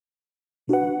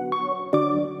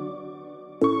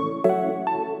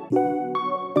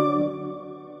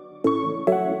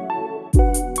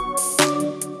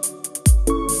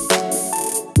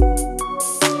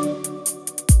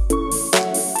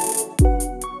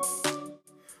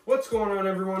going on,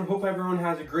 everyone? Hope everyone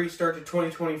has a great start to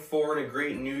 2024 and a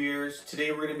great New Year's.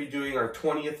 Today we're going to be doing our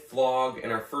 20th vlog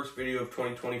and our first video of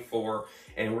 2024,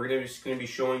 and we're just going to be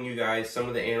showing you guys some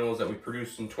of the animals that we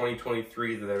produced in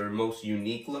 2023 that are most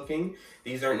unique looking.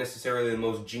 These aren't necessarily the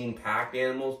most gene-packed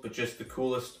animals, but just the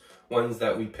coolest ones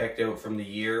that we picked out from the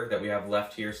year that we have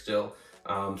left here still.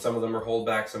 Some of them are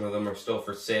holdback, some of them are still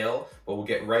for sale, but we'll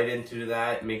get right into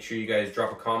that. Make sure you guys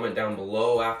drop a comment down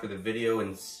below after the video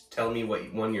and tell me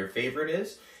what one your favorite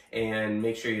is. And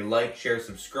make sure you like, share,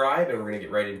 subscribe, and we're going to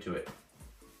get right into it.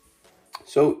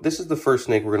 So this is the first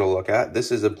snake we're going to look at.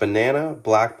 This is a banana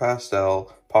black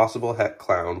pastel possible het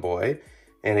clown boy.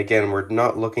 And again, we're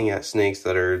not looking at snakes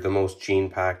that are the most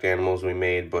gene-packed animals we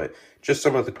made, but just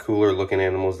some of the cooler looking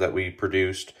animals that we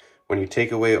produced. When you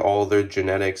take away all their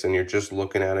genetics and you're just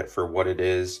looking at it for what it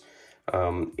is,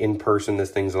 in person,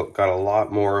 this thing's got a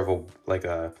lot more of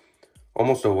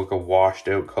almost like a washed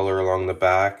out color along the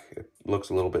back. It looks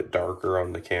a little bit darker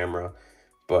on the camera,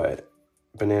 but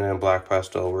banana and black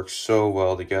pastel work so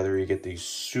well together. You get these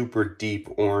super deep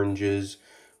oranges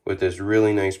with this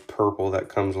really nice purple that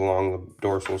comes along the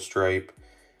dorsal stripe.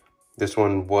 This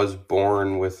one was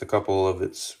born with a couple of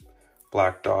its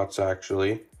black dots,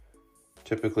 actually.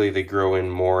 Typically they grow in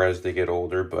more as they get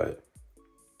older, but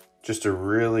just a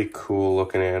really cool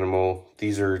looking animal.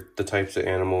 These are the types of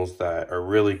animals that are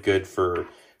really good for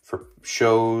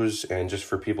shows and just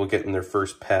for people getting their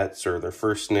first pets or their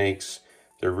first snakes.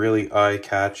 They're really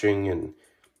eye-catching and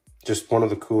just one of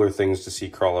the cooler things to see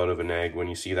crawl out of an egg. When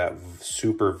you see that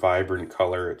super vibrant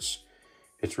color,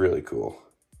 it's really cool.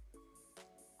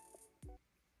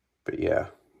 But yeah,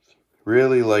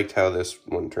 really liked how this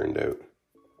one turned out.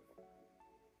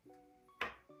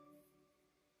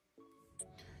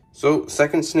 So,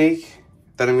 second snake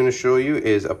that I'm going to show you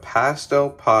is a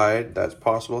pastel pied, that's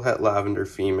possible het lavender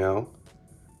female.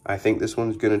 I think this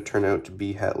one's going to turn out to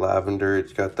be het lavender.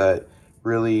 It's got that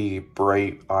really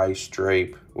bright eye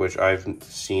stripe, which I've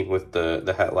seen with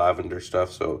the het lavender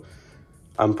stuff, so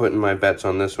I'm putting my bets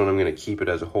on this one. I'm going to keep it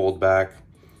as a holdback.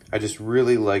 I just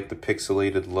really like the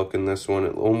pixelated look in this one.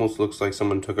 It almost looks like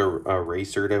someone took a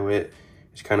eraser to it.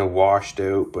 It's kind of washed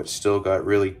out, but still got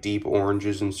really deep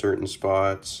oranges in certain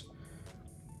spots.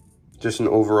 Just an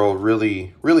overall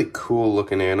really, really cool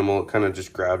looking animal. It kind of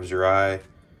just grabs your eye.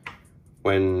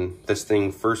 When this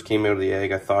thing first came out of the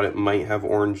egg, I thought it might have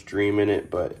Orange Dream in it,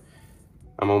 but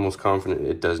I'm almost confident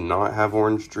it does not have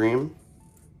Orange Dream.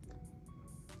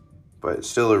 But it's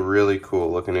still a really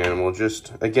cool looking animal.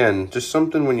 Just, again, just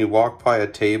something when you walk by a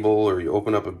table or you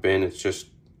open up a bin, it's just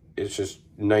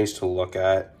nice to look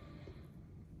at.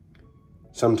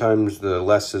 Sometimes the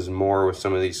less is more with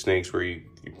some of these snakes, where you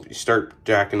start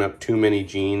jacking up too many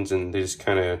genes and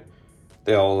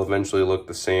they all eventually look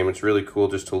the same. It's really cool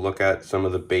just to look at some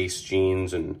of the base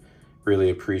genes and really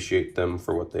appreciate them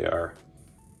for what they are.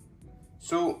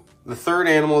 So the third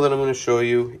animal that I'm going to show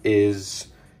you is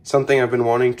something I've been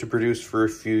wanting to produce for a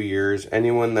few years.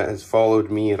 Anyone that has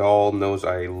followed me at all knows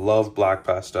I love black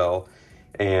pastel,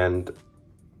 and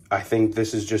I think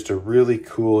this is just a really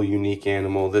cool, unique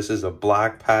animal. This is a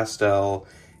black pastel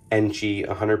Enchi,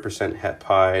 100% het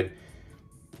pied.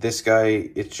 This guy,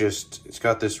 it's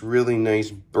got this really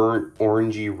nice burnt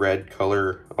orangey red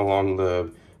color along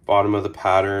the bottom of the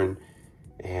pattern,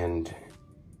 and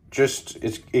just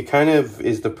it kind of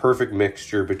is the perfect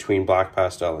mixture between black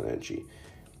pastel and Enchi.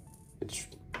 It's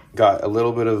got a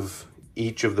little bit of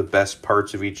each of the best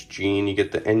parts of each gene. You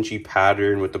get the Enchi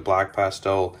pattern with the black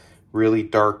pastel, really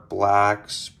dark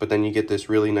blacks, but then you get this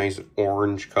really nice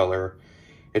orange color.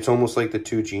 It's almost like the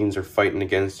two genes are fighting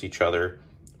against each other,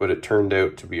 but it turned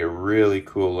out to be a really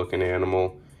cool looking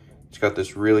animal. It's got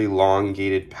this really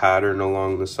elongated pattern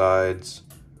along the sides.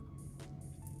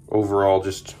 Overall,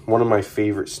 just one of my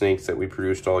favorite snakes that we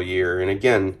produced all year. And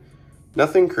again,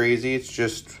 nothing crazy. It's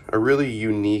just a really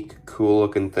unique, cool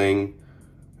looking thing.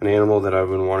 An animal that I've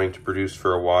been wanting to produce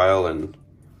for a while, and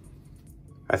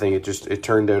I think it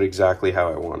turned out exactly how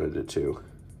I wanted it to.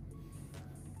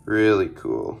 Really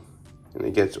cool. And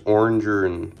it gets oranger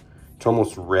and it's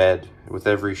almost red with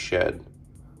every shed.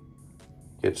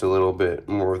 Gets a little bit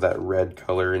more of that red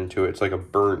color into it. It's like a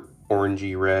burnt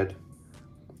orangey red.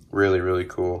 Really, really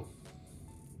cool.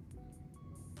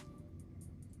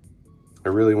 I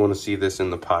really want to see this in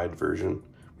the pied version.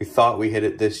 We thought we hit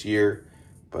it this year,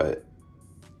 but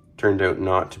turned out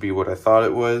not to be what I thought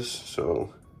it was,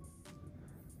 so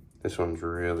this one's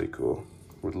really cool.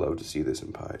 Would love to see this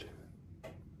in pied.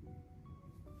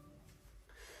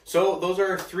 So those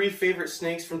are our 3 favorite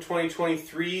snakes from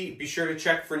 2023. Be sure to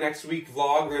check for next week's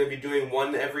vlog. We're going to be doing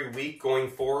one every week going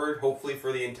forward, hopefully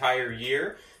for the entire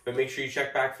year. But make sure you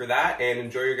check back for that and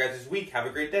enjoy your guys' week. Have a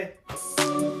great day.